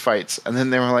first fights, and then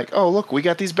they were like, "Oh, look, we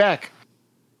got these back,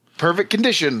 perfect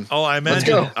condition." Oh, I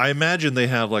imagine they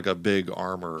have like a big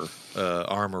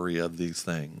armory of these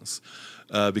things,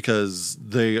 because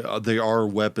they are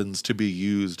weapons to be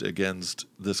used against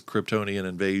this Kryptonian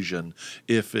invasion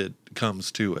if it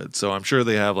comes to it. So I'm sure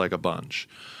they have like a bunch.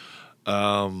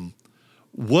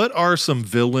 What are some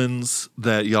villains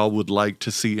that y'all would like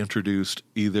to see introduced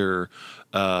either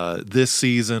this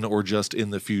season or just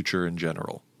in the future in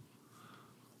general?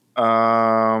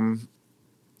 I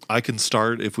can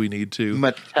start if we need to.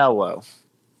 Metallo.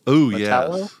 Oh,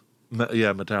 Metallo? yes.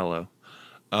 Yeah, Metallo.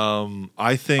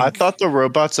 I think... I thought the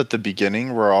robots at the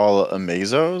beginning were all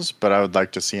Amazos, but I would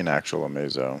like to see an actual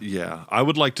Amazo. Yeah, I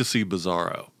would like to see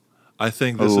Bizarro. I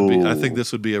think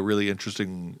this would be a really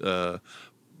interesting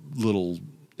little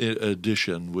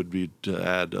addition would be to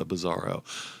add a Bizarro.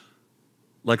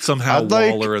 Like somehow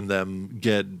Waller and them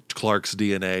get Clark's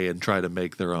DNA and try to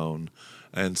make their own.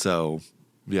 And so,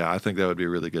 yeah, I think that would be a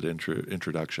really good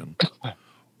introduction.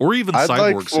 Or even I'd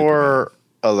Cyborg like for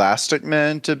Elastic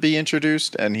Man to be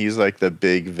introduced, and he's like the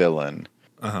big villain.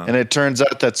 And it turns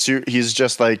out that he's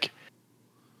just like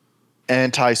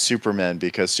anti-Superman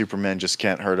because Superman just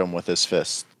can't hurt him with his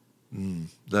fist.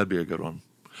 That'd be a good one.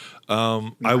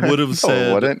 I would have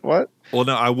said... wouldn't? What? Well,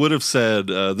 no, I would have said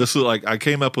this was like I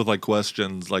came up with like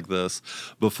questions like this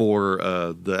before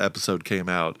the episode came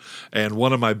out, and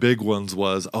one of my big ones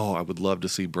was, "Oh, I would love to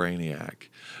see Brainiac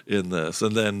in this."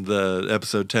 And then the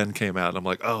episode 10 came out, and I'm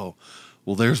like, "Oh,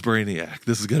 well, there's Brainiac.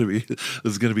 This is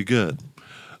gonna be good."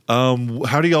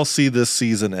 How do y'all see this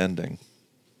season ending?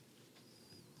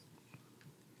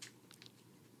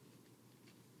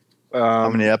 How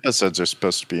many episodes are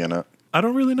supposed to be in it? I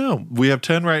don't really know. We have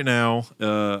 10 right now.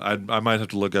 I might have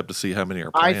to look up to see how many are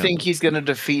planned. I think he's going to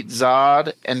defeat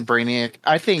Zod and Brainiac.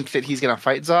 I think that he's going to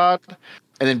fight Zod,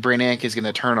 and then Brainiac is going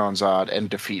to turn on Zod and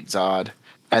defeat Zod,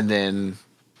 and then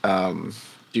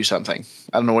do something.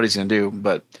 I don't know what he's going to do,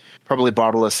 but probably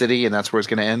bottle a city, and that's where it's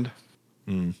going to end.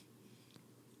 I'm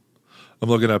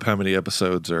looking up how many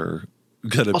episodes are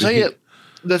going to be. I'll tell you,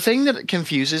 the thing that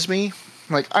confuses me,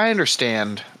 like, I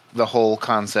understand the whole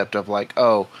concept of like,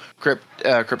 oh,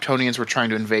 Kryptonians were trying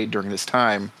to invade during this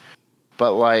time,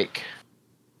 but like,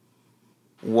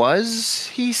 was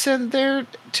he sent there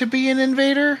to be an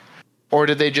invader, or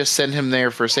did they just send him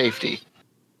there for safety?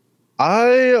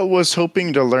 I was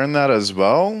hoping to learn that as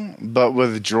well, but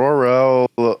with Jor-El,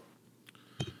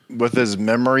 with his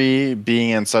memory being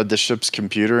inside the ship's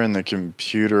computer and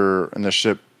the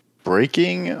ship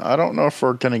breaking, I don't know if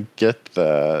we're going to get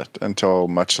that until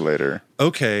much later.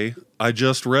 Okay, I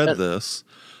just read this.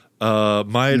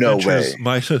 My adventures,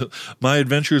 my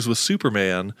adventures with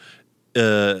Superman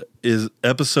is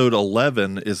episode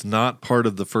 11 is not part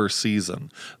of the first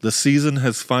season. The season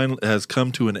has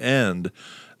come to an end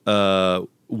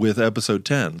with episode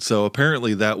 10. So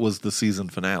apparently that was the season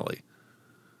finale.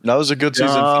 That was a good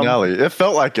season finale. It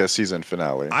felt like a season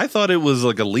finale. I thought it was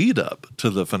like a lead up to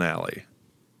the finale.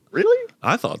 Really?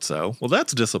 I thought so. Well,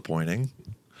 that's disappointing.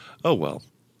 Oh well.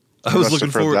 I was looking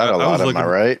forward. Am I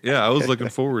right? Yeah, I was looking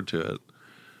forward to it.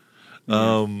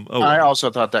 I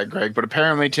also thought that, Greg, but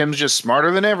apparently Tim's just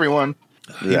smarter than everyone.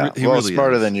 Yeah, he well, really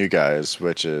smarter is. than you guys,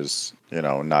 which is,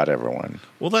 not everyone.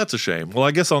 Well, that's a shame. Well,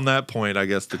 I guess on that point,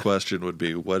 the question would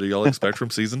be, what do y'all expect from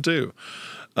season 2?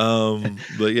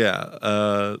 But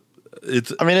yeah,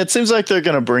 it's. I mean, it seems like they're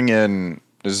going to bring in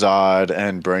Zod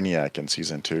and Brainiac in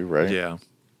season 2, right? Yeah.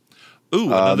 Ooh,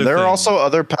 there are also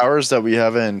other powers that we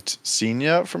haven't seen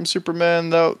yet from Superman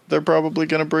that they're probably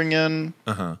going to bring in.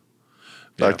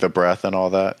 Like the breath and all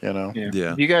that, Yeah.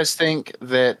 Yeah. Do you guys think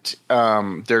that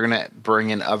they're going to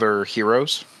bring in other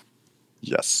heroes?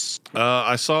 Yes.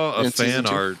 I saw a In season fan 2?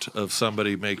 art of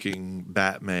somebody making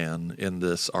Batman in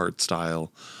this art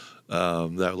style.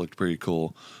 That looked pretty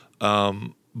cool.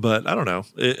 But I don't know.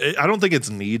 I don't think it's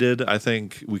needed. I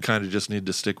think we kind of just need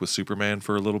to stick with Superman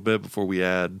for a little bit before we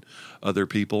add other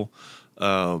people.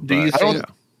 Do you think?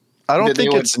 I don't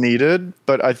think it's needed,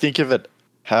 but I think if it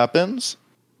happens,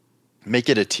 make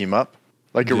it a team up,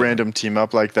 like a random team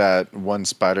up, like that one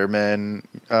Spider-Man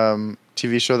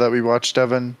TV show that we watched.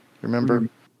 Devon, remember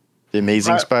The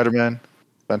Amazing Spider-Man?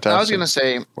 Fantastic. I was gonna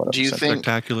say, do you think?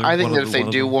 Spectacular. I think that if they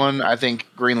do one, I think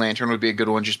Green Lantern would be a good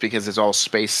one, just because it's all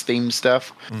space themed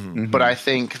stuff. Mm-hmm. But I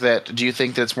think that. Do you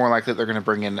think that it's more likely that they're going to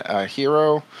bring in a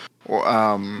hero, or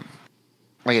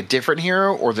like a different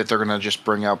hero, or that they're going to just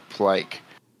bring up like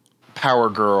Power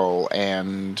Girl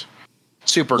and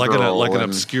Supergirl, like an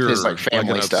obscure, his like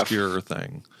family stuff, obscure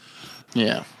thing?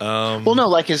 Yeah. Well, no,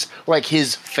 like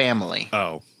his family.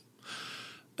 Oh.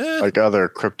 Like other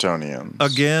Kryptonians.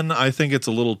 Again, I think it's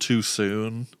a little too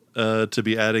soon to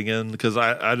be adding in, because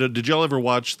did y'all ever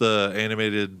watch the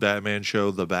animated Batman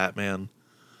show, The Batman?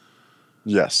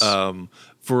 Yes.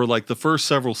 For like the first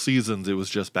several seasons, it was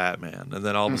just Batman, and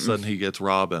then all of a sudden he gets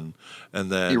Robin,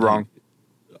 and then You're wrong.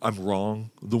 I'm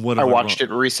wrong? Then what I am I watched wrong?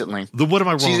 it recently. Then what am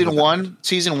I wrong?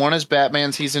 Season one is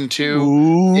Batman. Season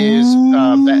 2 is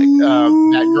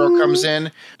Batgirl comes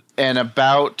in, and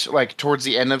about like towards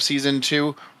the end of season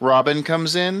 2, Robin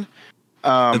comes in.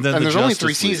 And there's only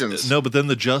 3 seasons. No, but then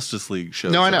the Justice League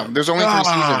shows. No, I know. up. There's only 3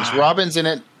 seasons. Robin's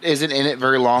isn't in it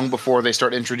very long before they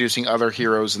start introducing other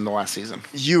heroes in the last season.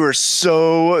 You are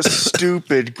so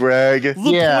stupid, Greg.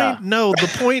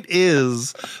 The point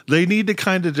is they need to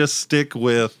kind of just stick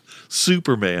with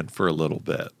Superman for a little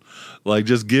bit. Like,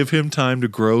 just give him time to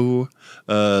grow,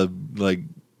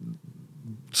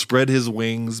 spread his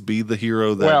wings, be the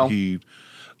hero that he...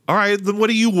 All right, then what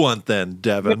do you want then,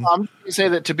 Devin? I'm going to say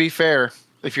that, to be fair,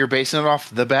 if you're basing it off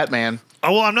the Batman...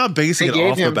 Oh, well, I'm not basing it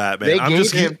off the Batman.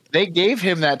 They gave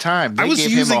him that time. I was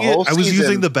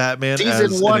using the Batman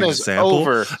as an example.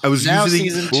 Over. I was using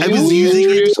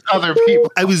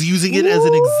it as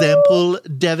an example,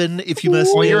 Devin, if you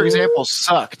must know. Well, your example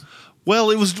sucked.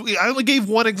 Well, I only gave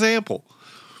one example.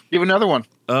 Give another one.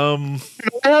 Can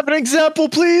I have an example,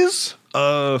 please?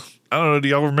 I don't know. Do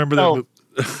y'all remember that?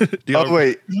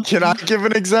 Wait. Can I give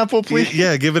an example, please?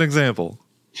 Yeah, give an example.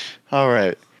 All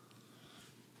right.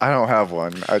 I don't have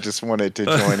one. I just wanted to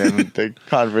join in the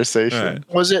conversation.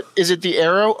 Right. Is it the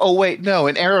Arrow? Oh, wait, no.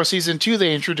 In Arrow season 2,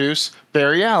 they introduce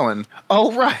Barry Allen.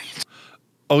 Oh, right.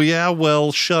 Oh, yeah?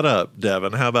 Well, shut up,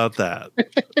 Devin. How about that?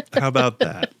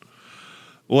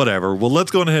 Whatever. Well, let's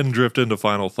go ahead and drift into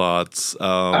final thoughts.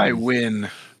 I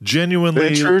win. Genuinely. They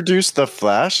introduced the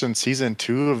Flash in season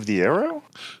 2 of the Arrow?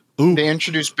 Ooh. They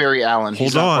introduced Barry Allen.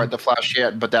 He's not quite the Flash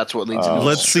yet, but that's what leads into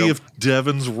Let's see if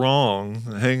Devin's wrong.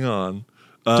 Hang on.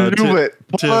 Pull it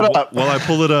up. While I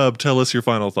pull it up, tell us your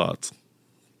final thoughts.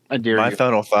 I dare you. My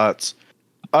final thoughts.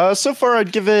 So far,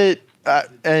 I'd give it,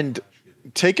 and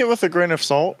take it with a grain of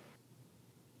salt,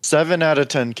 7 out of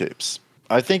 10 capes.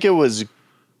 I think it was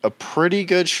a pretty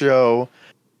good show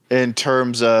in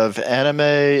terms of anime,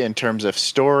 in terms of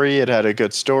story. It had a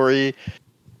good story.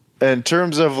 In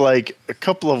terms of like a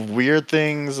couple of weird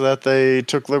things that they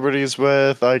took liberties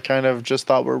with, I kind of just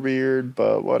thought were weird,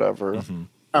 but whatever. Mm-hmm.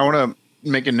 I want to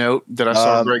make a note that I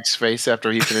saw Greg's face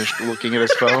after he finished looking at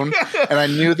his phone, and I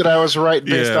knew that I was right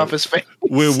based off his face.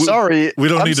 Sorry, we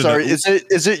don't need to.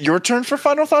 Is it your turn for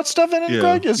final thoughts, Devin and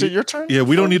Greg? Is it your turn? Yeah,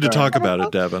 we don't need to talk about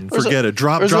it, Devin. Forget it.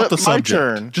 Drop the subject.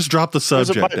 Turn? Just drop the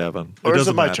subject, Devin. Or is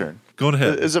it my turn? Go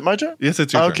ahead. Is it my turn? Yes,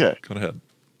 it's your turn. Okay. Go ahead.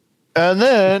 And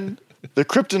then the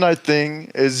kryptonite thing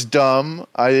is dumb.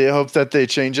 I hope that they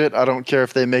change it. I don't care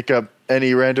if they make up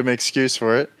any random excuse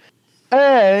for it.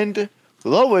 And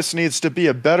Lois needs to be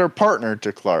a better partner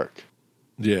to Clark.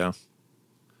 Yeah.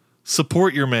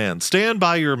 Support your man. Stand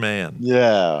by your man.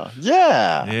 Yeah. All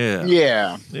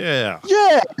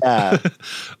right.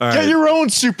 Get your own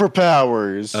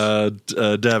superpowers.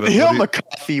 Devin. He'll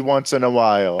McCarthy once in a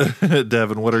while.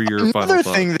 Devin, what are your final thoughts?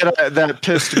 Another thing that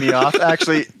pissed me off,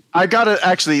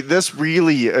 this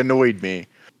really annoyed me.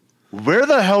 Where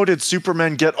the hell did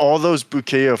Superman get all those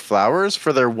bouquet of flowers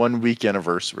for their 1 week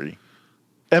anniversary?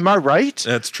 Am I right?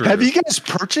 That's true. Have you guys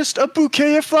purchased a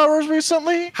bouquet of flowers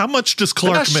recently? How much does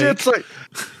Clark make?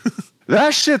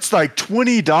 That shit's like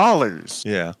 $20.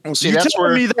 Yeah. Well, see, you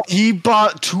telling me that he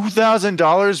bought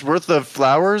 $2,000 worth of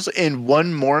flowers in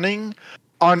one morning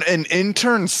on an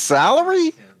intern's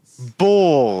salary?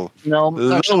 Bull.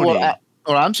 No, actually,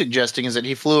 what I'm suggesting is that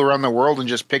he flew around the world and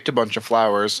just picked a bunch of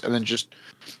flowers and then just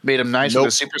made them nice with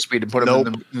a super speed and put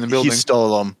them in the building. He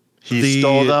stole them.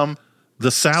 Stole them. The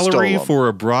salary for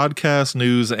a broadcast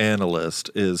news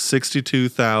analyst is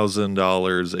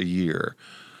 $62,000 a year.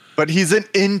 But he's an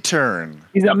intern.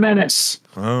 He's a menace.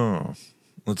 Oh,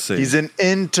 let's see. He's an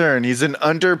intern. He's an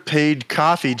underpaid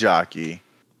coffee jockey.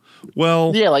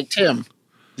 Well, yeah, like Tim.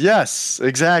 Yes,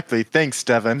 exactly. Thanks,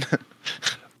 Devin.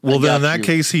 Well, then in that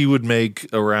case, he would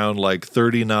make around like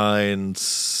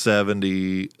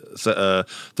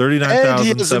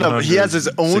 $39,700. He has his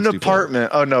own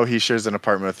apartment. Oh no, he shares an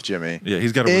apartment with Jimmy. Yeah,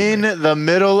 he's got in the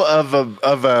middle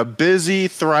of a busy,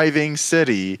 thriving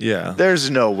city. Yeah, there's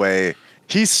no way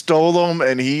he stole them,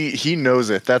 and he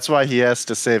knows it. That's why he has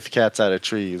to save cats out of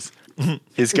trees.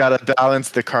 He's got to balance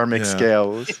the karmic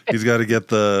scales. He's got to get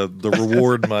the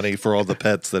reward money for all the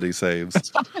pets that he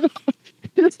saves.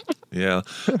 Yeah,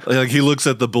 like he looks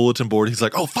at the bulletin board. He's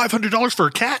like, "Oh, $500 for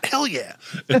a cat? Hell yeah!"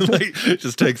 And like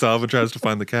just takes off and tries to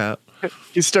find the cat.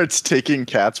 He starts taking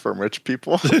cats from rich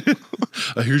people.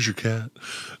 Here's your cat.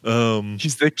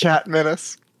 He's the cat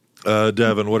menace.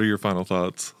 Devin, what are your final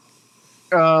thoughts?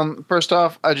 First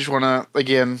off, I just want to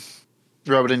again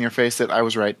rub it in your face that I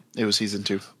was right. It was season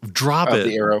 2. Drop it.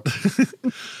 The Arrow.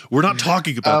 We're not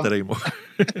talking about that anymore.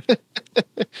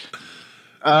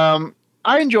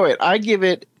 I enjoy it. I give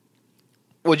it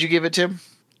What'd you give it, Tim?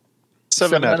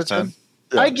 7 out of 10.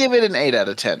 Yeah. I give it an 8 out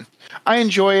of 10. I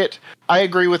enjoy it. I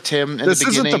agree with Tim in this the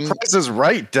beginning. isn't the Price is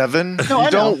Right, Devon. No,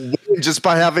 you don't win just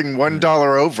by having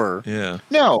 $1 over. Yeah.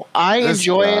 No, I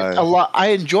enjoy it a lot. I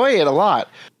enjoy it a lot.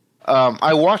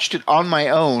 I watched it on my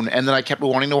own, and then I kept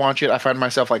wanting to watch it. I find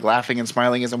myself like laughing and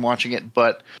smiling as I'm watching it.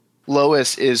 But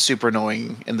Lois is super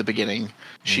annoying in the beginning.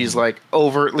 She's like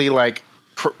overtly like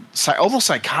almost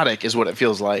psychotic is what it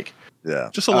feels like. Yeah,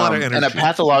 just a lot of energy and a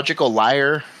pathological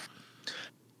liar.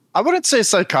 I wouldn't say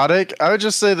psychotic. I would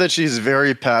just say that she's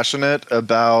very passionate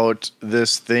about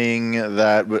this thing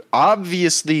that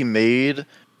obviously made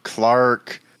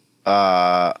Clark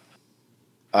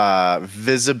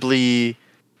visibly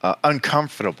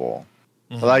uncomfortable.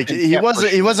 Mm-hmm. Like he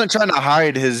wasn't trying to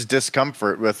hide his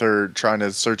discomfort with her trying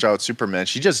to search out Superman.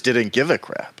 She just didn't give a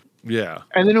crap. Yeah.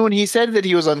 And then when he said that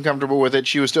he was uncomfortable with it,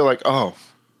 she was still like, "Oh,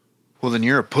 well then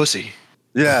you're a pussy."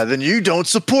 Yeah, then you don't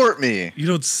support me. You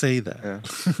don't say that. Yeah.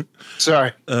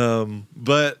 Sorry.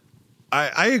 But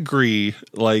I agree.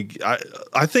 Like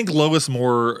I think Lois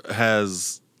Moore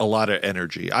has a lot of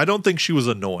energy. I don't think she was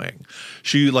annoying.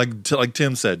 She like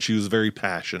Tim said, she was very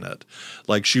passionate.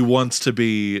 Like she wants to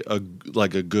be a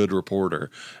good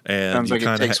reporter. And sounds like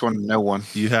it takes one to know one.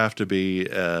 You have to be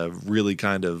really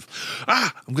kind of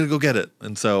I'm gonna go get it.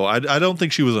 And so I don't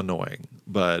think she was annoying,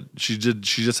 but she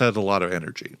just had a lot of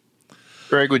energy.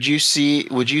 Greg, would you say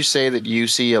that you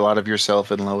see a lot of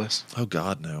yourself in Lois? Oh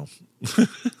God, no.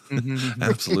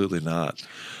 Absolutely not.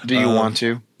 Do you want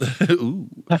to? Ooh.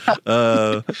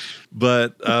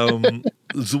 But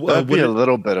that'd be a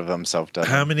little bit of himself done.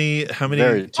 How many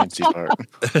very teensy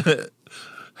part.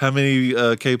 How many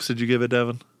capes did you give it,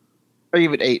 Devon? I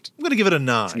give it 8. I'm gonna give it a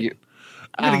 9. I knew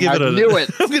it.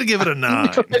 I'm gonna give it a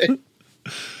 9.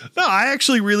 No, I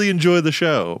actually really enjoy the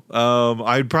show.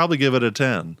 I'd probably give it a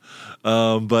 10.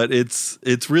 But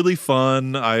it's really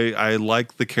fun. I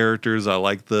like the characters. I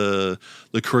like the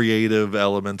creative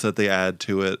elements that they add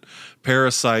to it.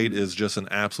 Parasite is just an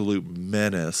absolute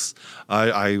menace.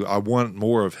 I want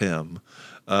more of him.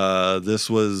 This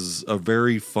was a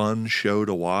very fun show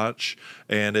to watch.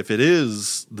 And if it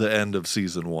is the end of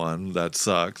season 1, that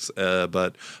sucks.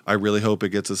 But I really hope it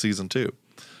gets a season 2.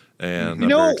 And I'm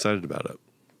very excited about it.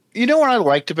 You know what I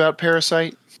liked about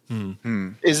Parasite?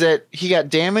 Is that he got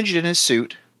damaged in his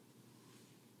suit,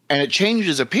 and it changed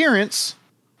his appearance,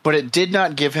 but it did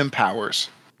not give him powers.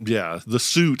 Yeah, the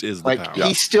suit is the power.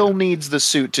 He still needs the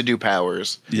suit to do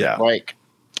powers. Yeah. Like,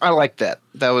 I like that.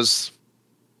 That was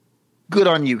good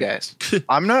on you guys.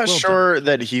 I'm not sure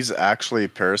that he's actually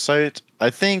Parasite. I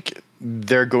think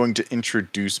they're going to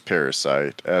introduce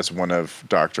Parasite as one of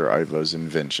Dr. Ivo's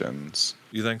inventions.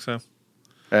 You think so?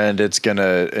 And it's going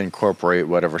to incorporate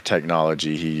whatever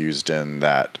technology he used in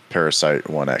that Parasite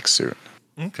 1X suit.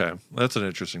 Okay. That's an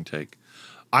interesting take.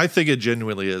 I think it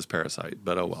genuinely is Parasite,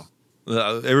 but oh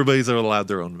well. Everybody's allowed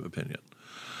their own opinion.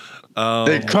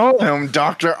 They call him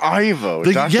Dr. Ivo.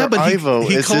 Dr. Ivo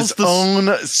is his own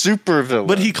supervillain.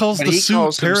 But he calls the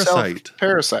suit Parasite.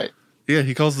 Parasite. Yeah,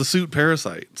 he calls the suit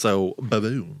Parasite. So,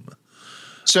 ba-boom.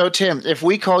 So, Tim, if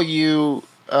we call you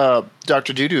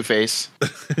Dr. Doo-Doo Face,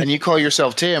 and you call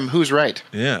yourself Tim, who's right?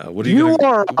 Yeah, what are you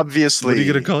are obviously. What are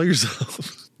you going to call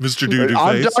yourself? Mr. Doo-Doo Face?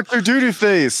 I'm Dr. Doo-Doo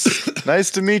Face. Nice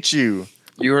to meet you.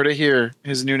 You heard it here.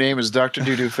 His new name is Dr.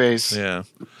 Doo-Doo Face. Yeah.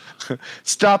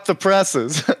 Stop the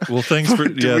presses. Well, thanks for...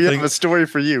 we have a story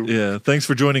for you. Yeah, thanks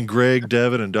for joining Greg,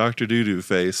 Devon, and Dr. Doo-Doo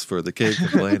Face for the Cape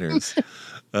Complainers.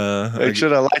 Make sure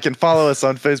to like and follow us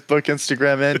on Facebook,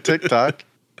 Instagram, and TikTok.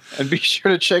 And be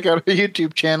sure to check out our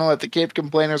YouTube channel at the Cape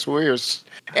Complainers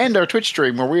and our Twitch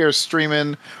stream where we are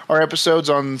streaming our episodes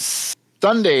on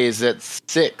Sundays at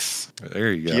 6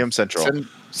 p.m. Central.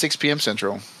 6 p.m.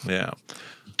 Central. Yeah.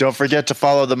 Don't forget to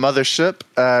follow the mothership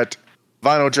at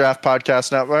Vinyl Draft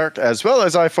Podcast Network, as well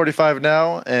as I-45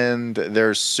 Now, and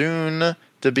their soon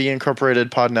to be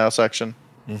incorporated Pod Now section.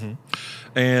 Mm-hmm.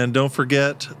 And don't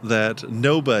forget that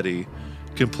nobody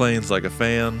complains like a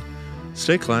fan.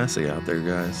 Stay classy out there,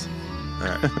 guys. All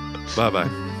right. Bye-bye.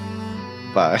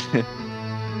 Bye.